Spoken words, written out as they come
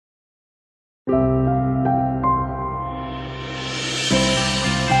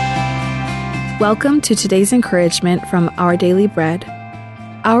Welcome to today's encouragement from Our Daily Bread.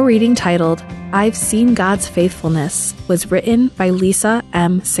 Our reading titled, I've Seen God's Faithfulness, was written by Lisa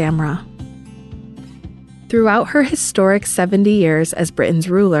M. Samra. Throughout her historic 70 years as Britain's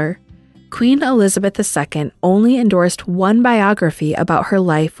ruler, Queen Elizabeth II only endorsed one biography about her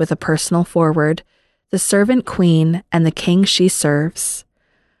life with a personal foreword, The Servant Queen and the King She Serves.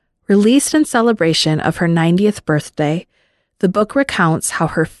 Released in celebration of her 90th birthday, the book recounts how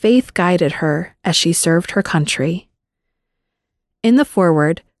her faith guided her as she served her country. In the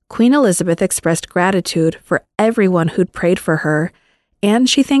foreword, Queen Elizabeth expressed gratitude for everyone who'd prayed for her, and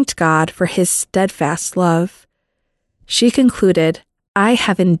she thanked God for his steadfast love. She concluded, I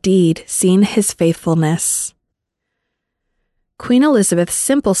have indeed seen his faithfulness. Queen Elizabeth's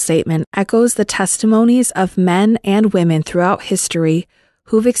simple statement echoes the testimonies of men and women throughout history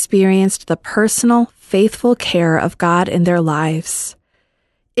who've experienced the personal, faithful care of God in their lives.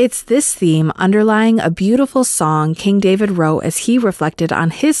 It's this theme underlying a beautiful song King David wrote as he reflected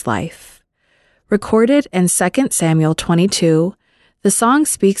on his life. Recorded in 2 Samuel 22, the song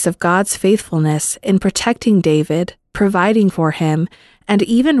speaks of God's faithfulness in protecting David, providing for him, and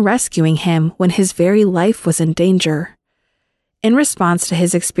even rescuing him when his very life was in danger. In response to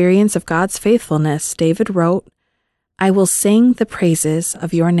his experience of God's faithfulness, David wrote, I will sing the praises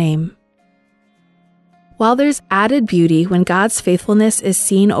of your name. While there's added beauty when God's faithfulness is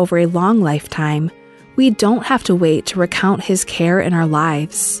seen over a long lifetime, we don't have to wait to recount his care in our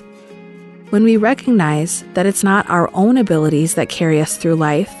lives. When we recognize that it's not our own abilities that carry us through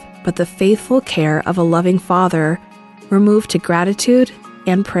life, but the faithful care of a loving Father, we're moved to gratitude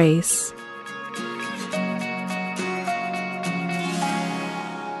and praise.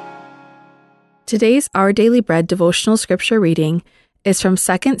 Today's Our Daily Bread devotional scripture reading is from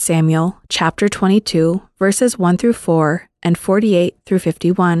 2 Samuel chapter 22, verses 1 through 4 and 48 through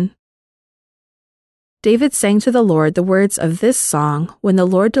 51. David sang to the Lord the words of this song when the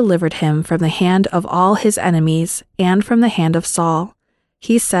Lord delivered him from the hand of all his enemies and from the hand of Saul.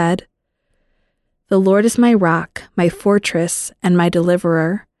 He said, The Lord is my rock, my fortress, and my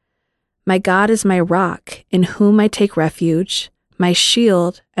deliverer. My God is my rock, in whom I take refuge, my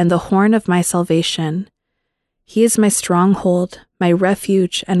shield and the horn of my salvation. He is my stronghold, my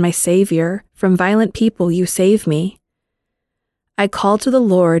refuge, and my Savior. From violent people you save me. I call to the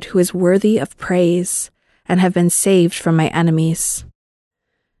Lord who is worthy of praise, and have been saved from my enemies.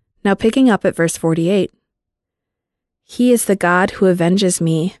 Now picking up at verse 48. He is the God who avenges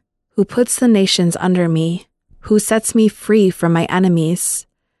me, who puts the nations under me, who sets me free from my enemies.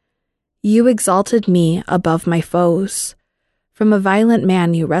 You exalted me above my foes. From a violent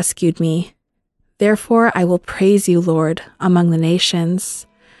man you rescued me. Therefore I will praise you, Lord, among the nations.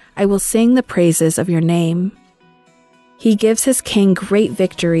 I will sing the praises of your name. He gives his king great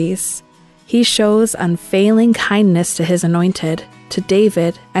victories. He shows unfailing kindness to his anointed, to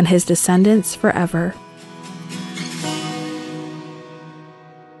David and his descendants forever.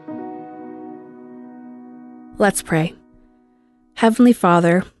 Let's pray. Heavenly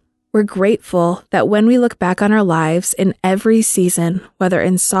Father, we're grateful that when we look back on our lives in every season, whether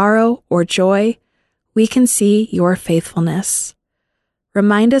in sorrow or joy, we can see your faithfulness.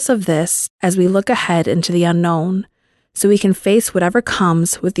 Remind us of this as we look ahead into the unknown, so we can face whatever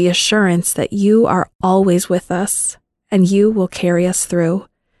comes with the assurance that you are always with us and you will carry us through.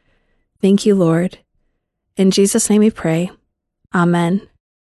 Thank you, Lord. In Jesus' name we pray. Amen.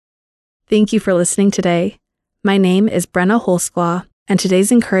 Thank you for listening today. My name is Brenna Holsclaw, and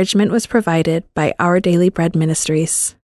today's encouragement was provided by Our Daily Bread Ministries.